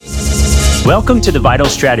Welcome to the Vital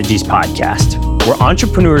Strategies Podcast, where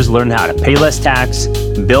entrepreneurs learn how to pay less tax,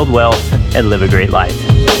 build wealth, and live a great life.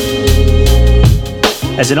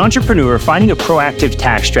 As an entrepreneur, finding a proactive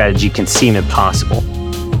tax strategy can seem impossible.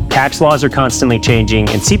 Tax laws are constantly changing,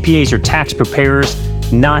 and CPAs are tax preparers,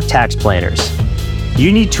 not tax planners.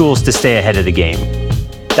 You need tools to stay ahead of the game.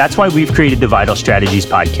 That's why we've created the Vital Strategies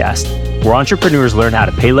Podcast, where entrepreneurs learn how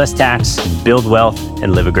to pay less tax, build wealth,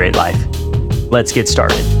 and live a great life. Let's get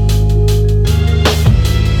started.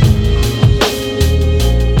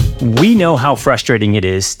 We know how frustrating it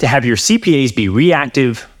is to have your CPAs be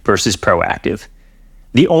reactive versus proactive.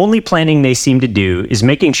 The only planning they seem to do is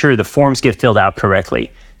making sure the forms get filled out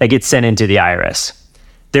correctly that get sent into the IRS.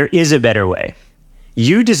 There is a better way.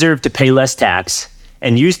 You deserve to pay less tax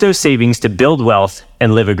and use those savings to build wealth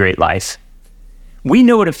and live a great life. We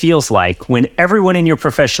know what it feels like when everyone in your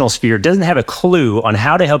professional sphere doesn't have a clue on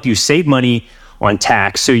how to help you save money on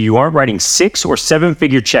tax so you aren't writing 6 or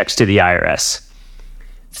 7-figure checks to the IRS.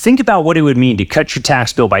 Think about what it would mean to cut your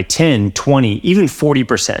tax bill by 10, 20, even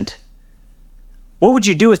 40%. What would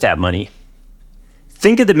you do with that money?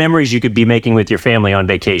 Think of the memories you could be making with your family on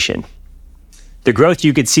vacation, the growth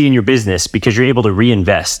you could see in your business because you're able to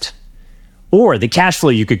reinvest, or the cash flow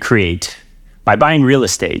you could create by buying real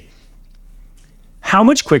estate. How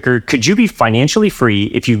much quicker could you be financially free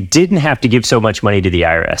if you didn't have to give so much money to the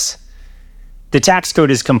IRS? The tax code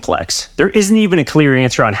is complex. There isn't even a clear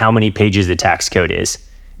answer on how many pages the tax code is.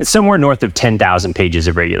 It's somewhere north of 10,000 pages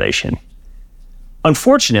of regulation.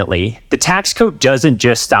 Unfortunately, the tax code doesn't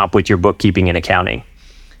just stop with your bookkeeping and accounting.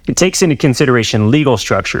 It takes into consideration legal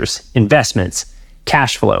structures, investments,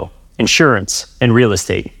 cash flow, insurance, and real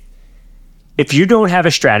estate. If you don't have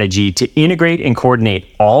a strategy to integrate and coordinate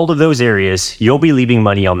all of those areas, you'll be leaving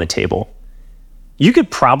money on the table. You could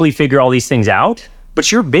probably figure all these things out,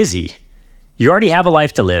 but you're busy. You already have a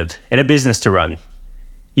life to live and a business to run.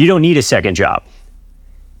 You don't need a second job.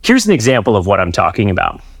 Here's an example of what I'm talking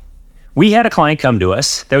about. We had a client come to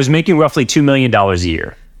us that was making roughly $2 million a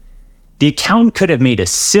year. The accountant could have made a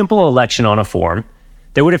simple election on a form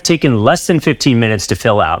that would have taken less than 15 minutes to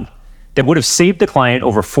fill out that would have saved the client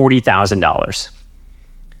over $40,000.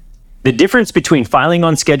 The difference between filing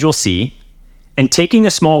on Schedule C and taking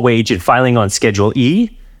a small wage and filing on Schedule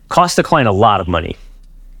E cost the client a lot of money.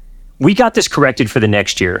 We got this corrected for the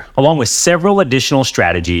next year, along with several additional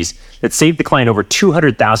strategies that saved the client over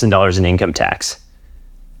 $200,000 in income tax.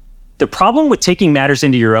 The problem with taking matters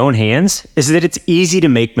into your own hands is that it's easy to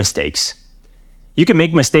make mistakes. You can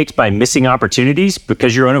make mistakes by missing opportunities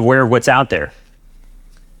because you're unaware of what's out there.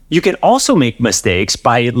 You can also make mistakes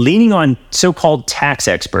by leaning on so-called tax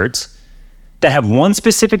experts that have one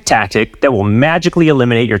specific tactic that will magically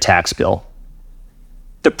eliminate your tax bill.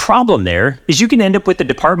 The problem there is you can end up with the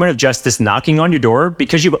Department of Justice knocking on your door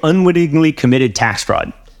because you've unwittingly committed tax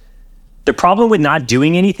fraud. The problem with not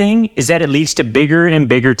doing anything is that it leads to bigger and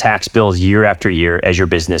bigger tax bills year after year as your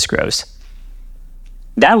business grows.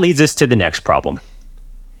 That leads us to the next problem.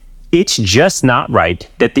 It's just not right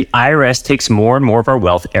that the IRS takes more and more of our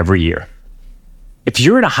wealth every year. If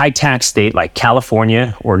you're in a high tax state like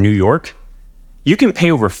California or New York, you can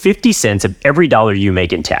pay over 50 cents of every dollar you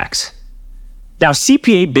make in tax. Now,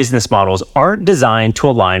 CPA business models aren't designed to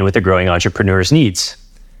align with a growing entrepreneur's needs.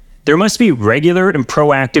 There must be regular and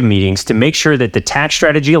proactive meetings to make sure that the tax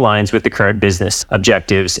strategy aligns with the current business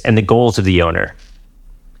objectives and the goals of the owner.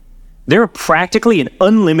 There are practically an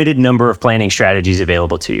unlimited number of planning strategies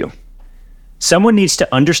available to you. Someone needs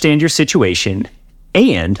to understand your situation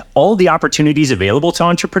and all the opportunities available to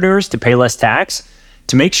entrepreneurs to pay less tax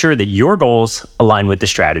to make sure that your goals align with the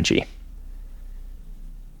strategy.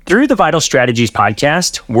 Through the Vital Strategies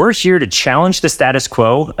Podcast, we're here to challenge the status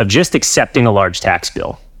quo of just accepting a large tax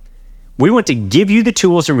bill. We want to give you the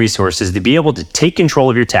tools and resources to be able to take control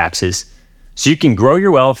of your taxes so you can grow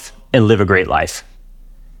your wealth and live a great life.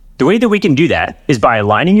 The way that we can do that is by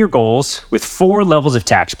aligning your goals with 4 levels of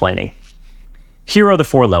tax planning. Here are the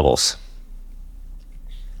 4 levels.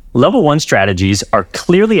 Level 1 strategies are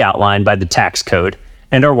clearly outlined by the tax code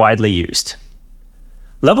and are widely used.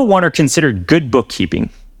 Level 1 are considered good bookkeeping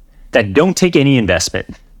that don't take any investment.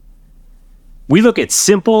 We look at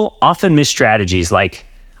simple, often missed strategies like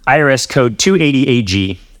IRS Code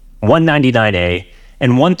 280AG, 199A,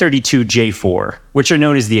 and 132J4, which are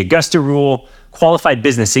known as the Augusta Rule, Qualified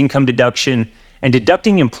Business Income Deduction, and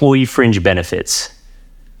deducting employee fringe benefits.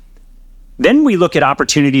 Then we look at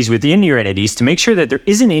opportunities within your entities to make sure that there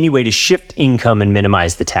isn't any way to shift income and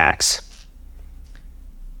minimize the tax.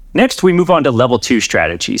 Next, we move on to Level 2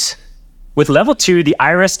 strategies. With Level 2, the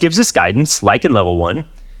IRS gives us guidance, like in Level 1,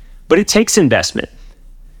 but it takes investment.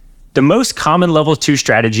 The most common level 2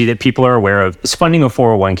 strategy that people are aware of is funding a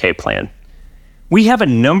 401k plan. We have a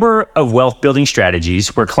number of wealth building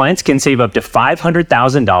strategies where clients can save up to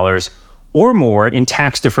 $500,000 or more in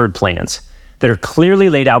tax deferred plans that are clearly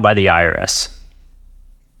laid out by the IRS.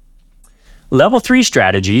 Level 3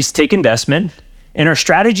 strategies take investment and are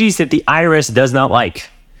strategies that the IRS does not like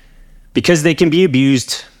because they can be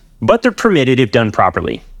abused, but they're permitted if done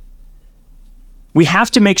properly. We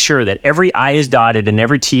have to make sure that every I is dotted and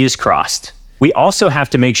every T is crossed. We also have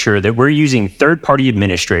to make sure that we're using third-party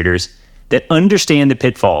administrators that understand the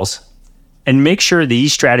pitfalls and make sure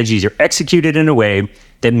these strategies are executed in a way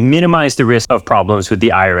that minimize the risk of problems with the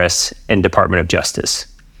IRS and Department of Justice.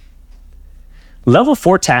 Level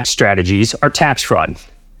 4 tax strategies are tax fraud.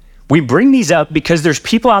 We bring these up because there's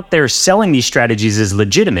people out there selling these strategies as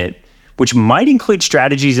legitimate, which might include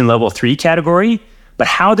strategies in level 3 category, but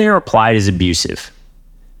how they are applied is abusive.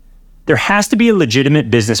 There has to be a legitimate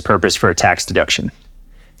business purpose for a tax deduction.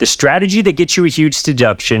 The strategy that gets you a huge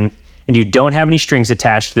deduction and you don't have any strings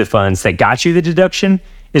attached to the funds that got you the deduction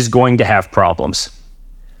is going to have problems.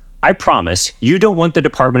 I promise you don't want the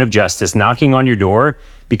Department of Justice knocking on your door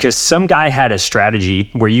because some guy had a strategy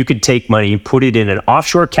where you could take money, put it in an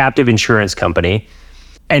offshore captive insurance company,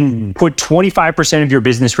 and put 25% of your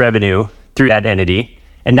business revenue through that entity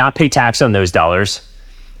and not pay tax on those dollars.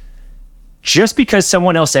 Just because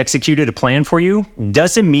someone else executed a plan for you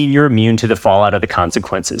doesn't mean you're immune to the fallout of the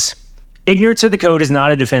consequences. Ignorance of the code is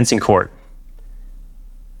not a defense in court.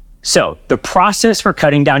 So, the process for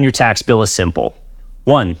cutting down your tax bill is simple.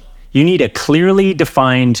 1, you need to clearly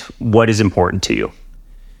define what is important to you.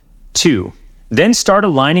 2, then start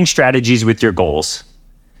aligning strategies with your goals.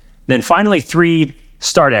 Then finally, 3,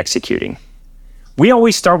 start executing. We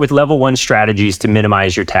always start with level 1 strategies to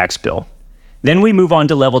minimize your tax bill. Then we move on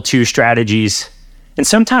to level 2 strategies. And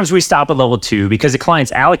sometimes we stop at level 2 because the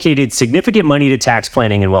client's allocated significant money to tax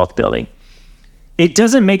planning and wealth building. It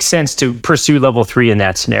doesn't make sense to pursue level 3 in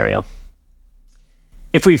that scenario.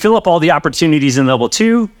 If we fill up all the opportunities in level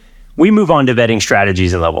 2, we move on to vetting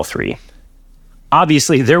strategies in level 3.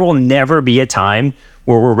 Obviously, there will never be a time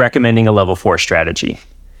where we're recommending a level 4 strategy.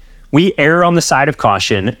 We err on the side of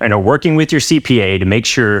caution and are working with your CPA to make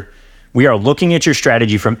sure we are looking at your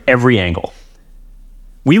strategy from every angle.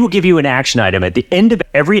 We will give you an action item at the end of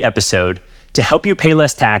every episode to help you pay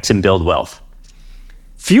less tax and build wealth.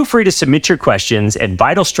 Feel free to submit your questions at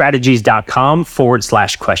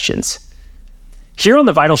vitalstrategies.com/questions. Here on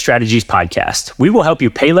the Vital Strategies podcast, we will help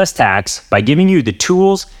you pay less tax by giving you the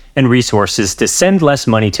tools and resources to send less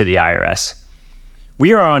money to the IRS.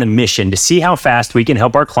 We are on a mission to see how fast we can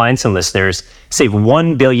help our clients and listeners save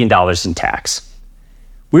 $1 billion in tax.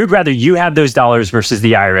 We would rather you have those dollars versus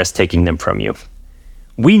the IRS taking them from you.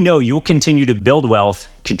 We know you'll continue to build wealth,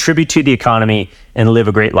 contribute to the economy, and live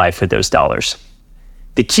a great life with those dollars.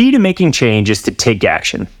 The key to making change is to take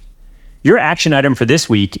action. Your action item for this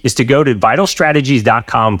week is to go to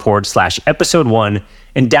vitalstrategies.com/episode 1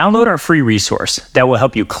 and download our free resource that will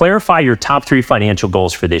help you clarify your top 3 financial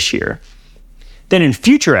goals for this year. Then in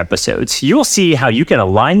future episodes, you'll see how you can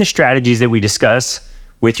align the strategies that we discuss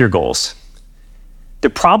with your goals. The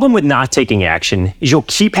problem with not taking action is you'll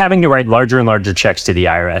keep having to write larger and larger checks to the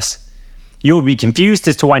IRS. You'll be confused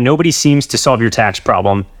as to why nobody seems to solve your tax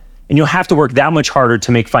problem, and you'll have to work that much harder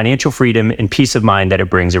to make financial freedom and peace of mind that it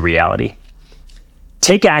brings a reality.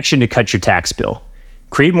 Take action to cut your tax bill,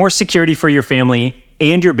 create more security for your family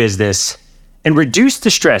and your business, and reduce the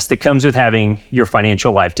stress that comes with having your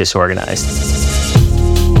financial life disorganized.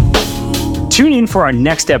 Tune in for our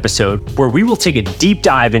next episode where we will take a deep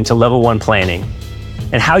dive into level 1 planning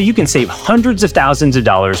and how you can save hundreds of thousands of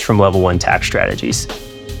dollars from level 1 tax strategies.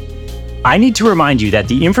 I need to remind you that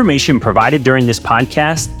the information provided during this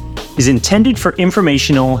podcast is intended for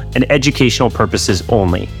informational and educational purposes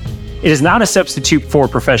only. It is not a substitute for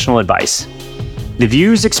professional advice. The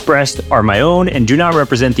views expressed are my own and do not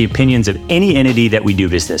represent the opinions of any entity that we do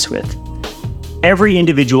business with. Every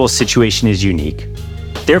individual situation is unique.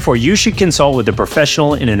 Therefore, you should consult with a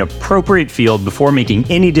professional in an appropriate field before making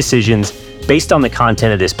any decisions based on the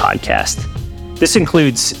content of this podcast. This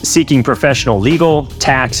includes seeking professional legal,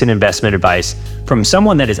 tax, and investment advice from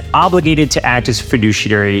someone that is obligated to act as a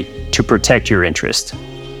fiduciary to protect your interest.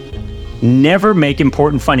 Never make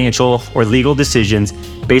important financial or legal decisions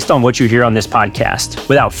based on what you hear on this podcast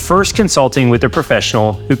without first consulting with a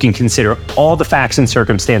professional who can consider all the facts and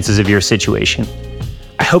circumstances of your situation.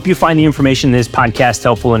 I hope you find the information in this podcast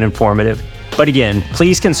helpful and informative. But again,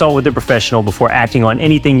 please consult with a professional before acting on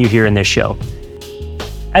anything you hear in this show.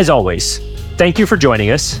 As always, thank you for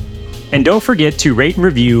joining us. And don't forget to rate and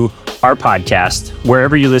review our podcast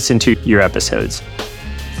wherever you listen to your episodes.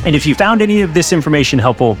 And if you found any of this information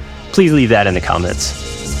helpful, please leave that in the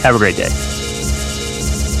comments. Have a great day.